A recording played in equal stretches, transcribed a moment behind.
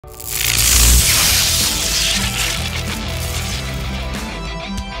So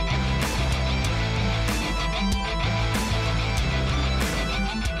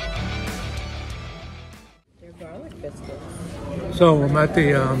I'm at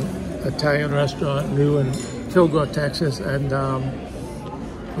the Italian restaurant, new in Kilgore, Texas, and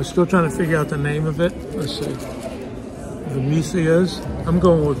we're still trying to figure out the name of it. Let's see, Venecia'S. I'm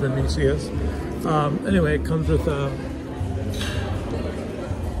going with Venecia'S. Anyway, it comes with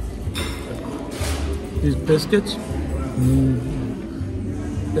these biscuits.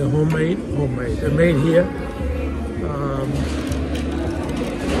 They're homemade. They're made here.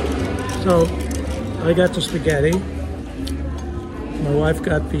 So I got the spaghetti. My wife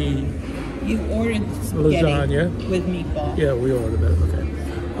got the You ordered lasagna with meatball. Yeah, we ordered it. Okay.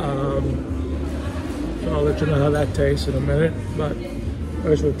 So I'll let you know how that tastes in a minute. But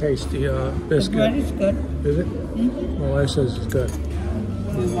first we'll taste the biscuit. The bread is good. Is it? Mm-hmm. My wife says it's good.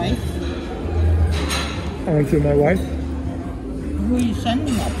 Your wife? I went to my wife. Who are you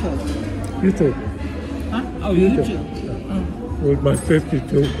sending that to? You too. Huh? Oh, you too. Yeah. With my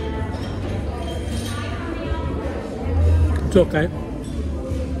 52. It's okay.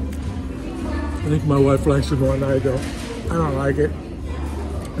 I think my wife likes it more than I do. I don't like it.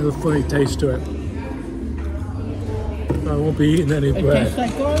 There's a funny taste to it. I won't be eating any bread. It tastes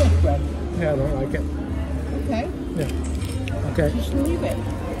like garlic bread. Yeah, I don't like it. Okay. Yeah. Okay. Just leave it.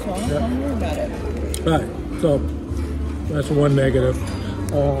 That's all. Don't worry about it. Right. So that's one negative.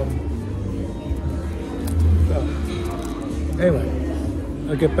 So, anyway,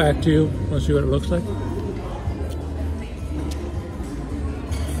 I'll get back to you. Want to see what it looks like?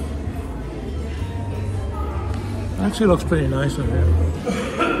 Actually looks pretty nice in here.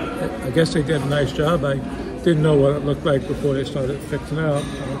 I guess they did a nice job. I didn't know what it looked like before they started fixing it up.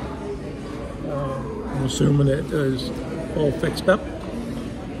 So, I'm assuming it is all fixed up.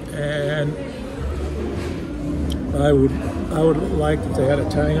 And I would like if they had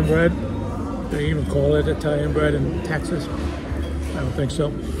Italian bread. They even call it Italian bread in Texas. I don't think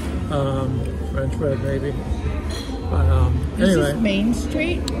so. French bread maybe. But anyway. This is Main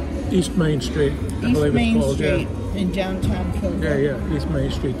Street? East Main Street, I believe it's called. Street in downtown Kilgore. Yeah, East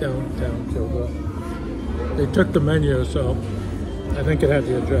Main Street, downtown Kilgore. They took the menu, so I think it had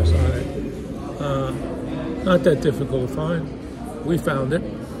the address on it. Not that difficult to find. We found it.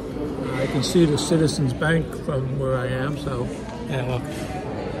 I can see the Citizens Bank from where I am, so yeah.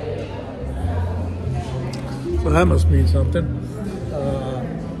 So that must mean something.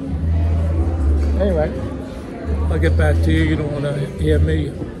 Anyway. I'll get back to you. You don't want to hear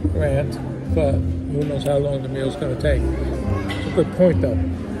me rant, but who knows how long the meal's going to take. It's a good point, though.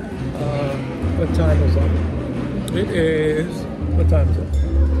 What time is it? It is... What time is it?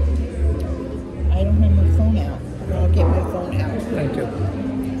 I don't have my phone out. I'll get my phone out. Thank you.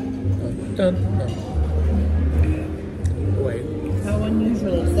 Done? No. Wait. How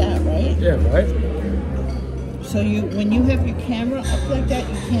unusual is that, right? Yeah, right? So when you have your camera up like that,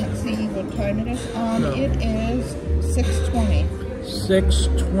 you can't see what time it is. No. It is 6:20.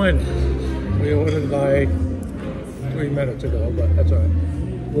 6:20. We ordered like 3 minutes ago, but that's all right.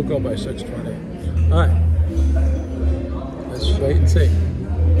 We'll go by 6:20. All right. Let's wait and see.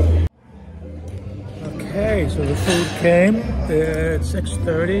 Okay, so the food came at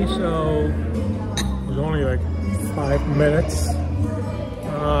 6:30, so it was only like 5 minutes.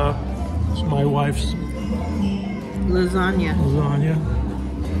 It's my wife's Lasagna.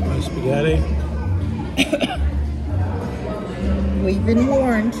 My spaghetti. We've been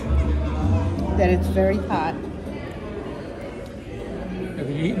warned that it's very hot. Have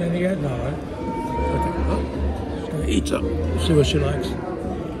you eaten any yet? No, right? Okay. Oh, she's gonna eat some. See what she likes.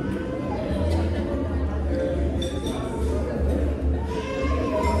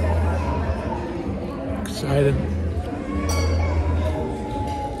 Excited.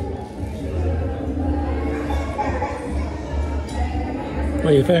 What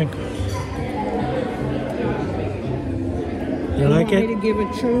do you think? You like it? Want me to give a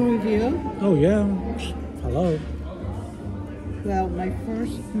true review? Oh yeah. Hello. Well, my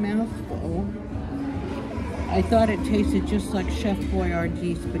first mouthful, I thought it tasted just like Chef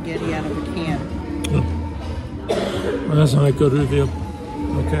Boyardee spaghetti out of a can. Oh. Well, that's not a good review.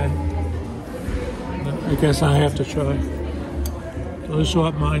 Okay. I guess I have to try. So this is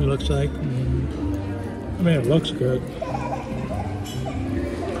what mine looks like. I mean, it looks good.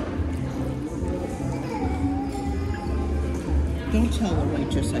 Don't tell the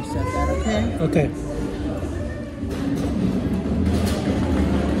waitress I said that, okay? Okay.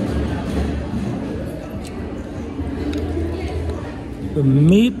 The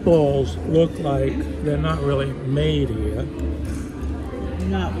meatballs look like they're not really made here.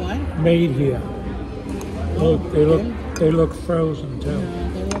 Not what? Made here. Oh, Look, okay. they look frozen too.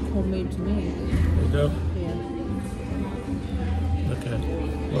 No, they look homemade to me. They do? Yeah. Okay.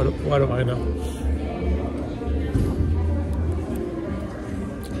 What do I know?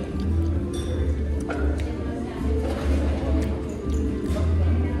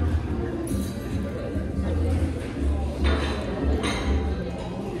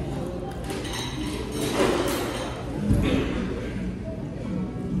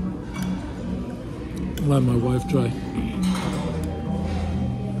 Let my wife try.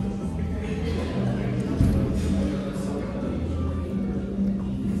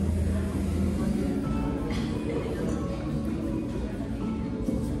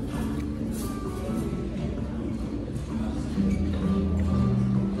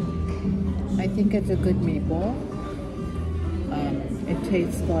 I think it's a good meatball. It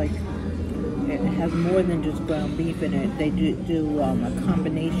tastes like it has more than just ground beef in it. They do a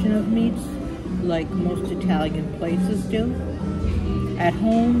combination of meats, like most Italian places do. At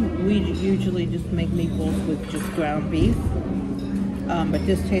home, we usually just make meatballs with just ground beef. But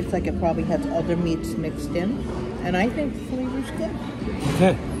this tastes like it probably has other meats mixed in. And I think the flavor's good.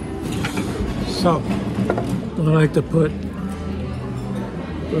 Okay. So, I like to put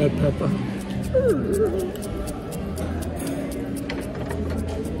red pepper.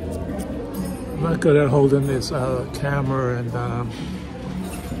 I'm not good at holding this camera and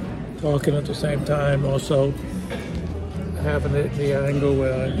talking at the same time. Also, having it the angle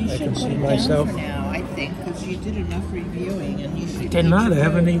where I can see myself. For now, I think, because you did enough reviewing and you should. Did not. I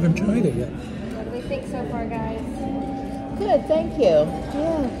haven't even tried it yet. What do we think so far, guys? Good, thank you.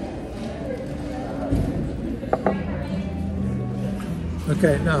 Yeah.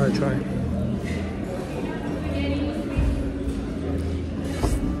 Okay, now I try.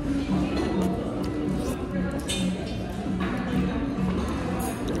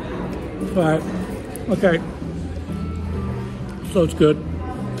 Alright, okay. So it's good.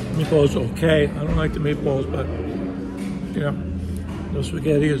 Meatballs are okay. I don't like the meatballs, but you know, the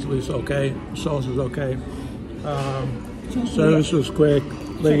spaghetti is at least okay. The sauce is okay. Service was quick.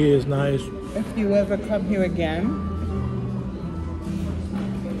 Lady is nice. If you ever come here again,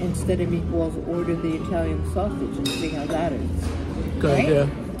 instead of meatballs, order the Italian sausage and see how that is. Good Right? idea.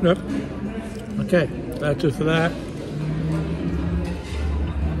 Yep. Okay, that's it for that.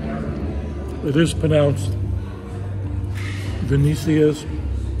 It is pronounced Venecia'S,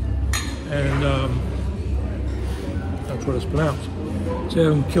 and that's what it's pronounced. It's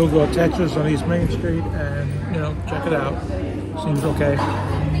in Kilgore, Texas, on East Main Street, and you know, check it out. Seems okay.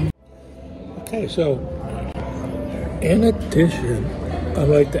 Okay, so in addition, I'd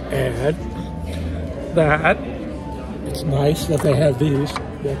like to add that it's nice that they have these.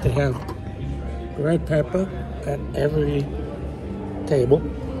 That they have red pepper at every table.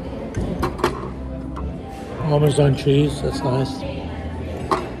 Parmesan cheese, that's nice.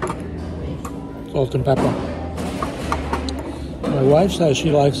 Salt and pepper. My wife says she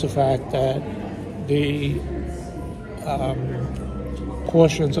likes the fact that the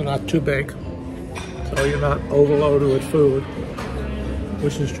portions are not too big, so you're not overloaded with food,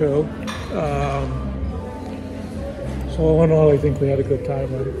 which is true. So all in all, I think we had a good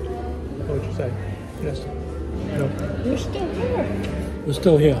time on it. What would you say? Yes? No? We're still here. We're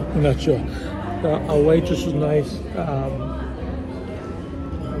still here, I'm not sure. Our waitress was nice.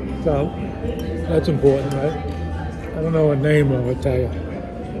 So that's important, right? I don't know her name, I'll tell you.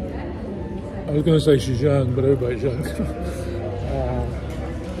 I was going to say she's young, but everybody's young.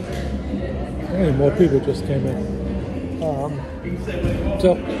 Hey, more people just came in.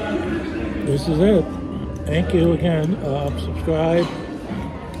 So this is it. Thank you again. Subscribe.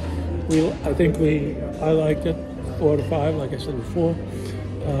 I liked it. 4 to 5, like I said before.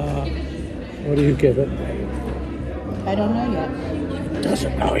 What do you give it? I don't know yet.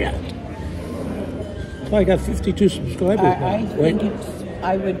 Doesn't know yet. Well, I got 52 subscribers now. I think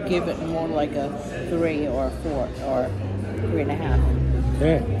I would give it more like a 3 or a 4 or 3.5.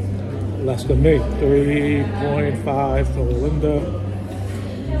 Okay. Less than me. 3.5 for Linda.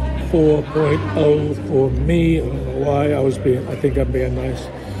 4.0 for me. I don't know why I think I'm being nice.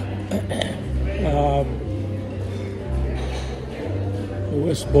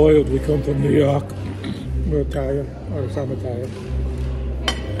 We're spoiled. We come from New York. We're Italian, or some Italian.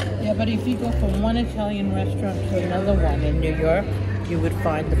 Yeah, but if you go from one Italian restaurant to another one in New York, you would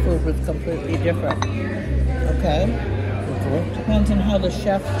find the food was completely different. Okay? Okay. Depends on how the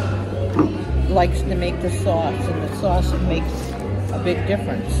chef likes to make the sauce, and the sauce makes a big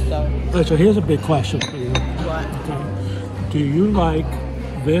difference. So. All right, so here's a big question for you. What? Okay. Do you like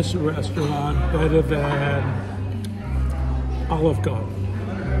this restaurant better than Olive Garden?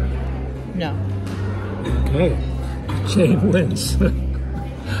 No. Okay. The chain wins. All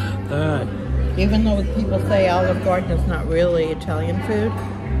right. Even though people say Olive Garden is not really Italian food,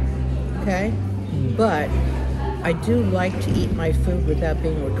 okay? But I do like to eat my food without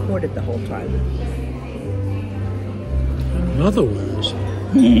being recorded the whole time. In other words,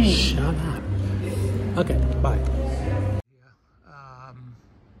 shut up. Okay, bye.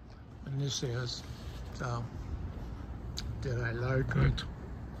 Venecia'S. So, did I like it?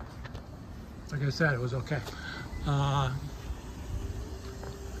 Like I said, it was okay.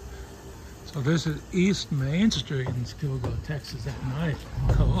 So this is East Main Street in Kilgore, Texas at night.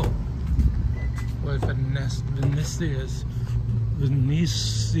 Cool. With Venecia'S.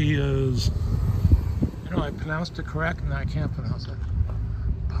 Venecia'S. You know, I pronounced it correct and I can't pronounce it.